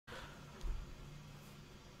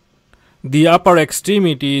The upper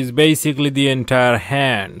extremity is basically the entire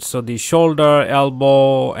hand, so the shoulder,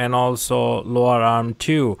 elbow, and also lower arm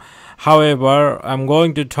too. However, I'm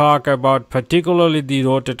going to talk about particularly the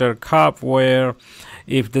rotator cuff, where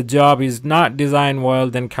if the job is not designed well,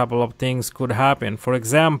 then couple of things could happen. For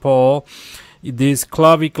example, this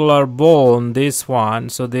clavicular bone, this one,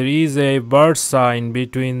 so there is a bursa in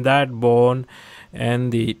between that bone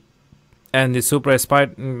and the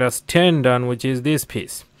supraspinatus tendon, which is this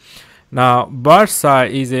piece. Now, bursa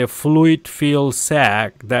is a fluid-filled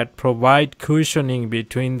sac that provides cushioning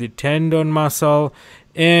between the tendon muscle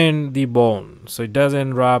and the bone, so it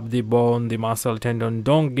doesn't rub the bone. The muscle tendon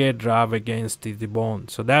don't get rubbed against the bone.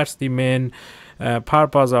 So that's the main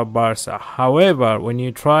purpose of bursa. However, when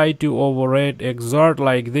you try to overrate exert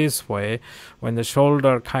like this way, when the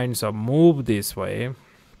shoulder kinds of move this way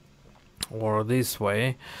or this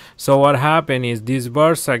way, so what happen is this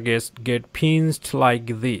bursa get pinched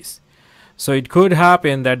like this. So it could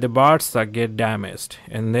happen that the bursa get damaged,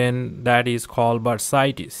 and then that is called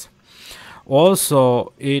bursitis.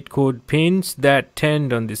 Also, it could pinch that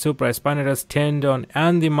tendon, the supraspinatus tendon,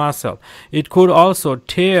 and the muscle. It could also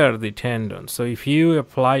tear the tendon. So if you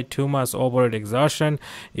apply too much overhead exertion,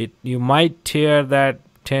 you might tear that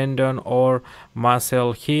tendon or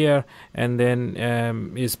muscle here, and then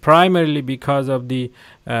is primarily because of the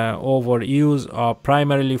overuse, or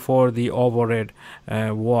primarily for the overhead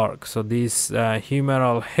work. So this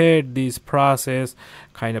humeral head, this process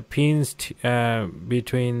kind of pinched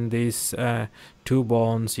between these two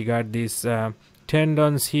bones. You got these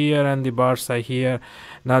tendons here and the bursa here.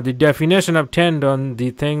 Now the definition of tendon,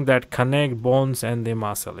 the thing that connect bones and the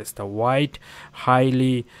muscle, is the white,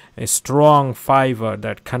 highly strong fiber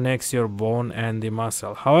that connects your bone and the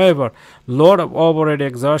muscle. However, lot of overhead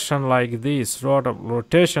exertion like this, lot of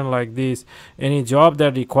rotation like this, any job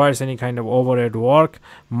that requires any kind of overhead work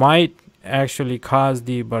might actually cause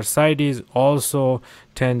the bursitis, also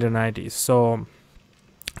tendonitis. So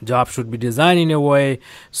job should be designed in a way.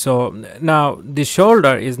 So now the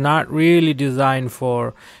shoulder is not really designed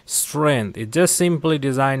for strength, it's just simply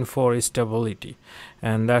designed for stability,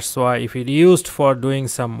 and that's why if it used for doing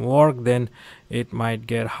some work, then it might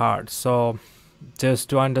get hard. So just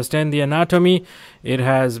to understand the anatomy, it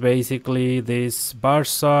has basically this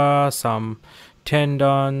bursa, some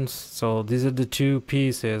tendons. So these are the two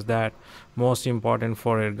pieces that most important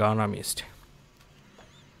for ergonomist.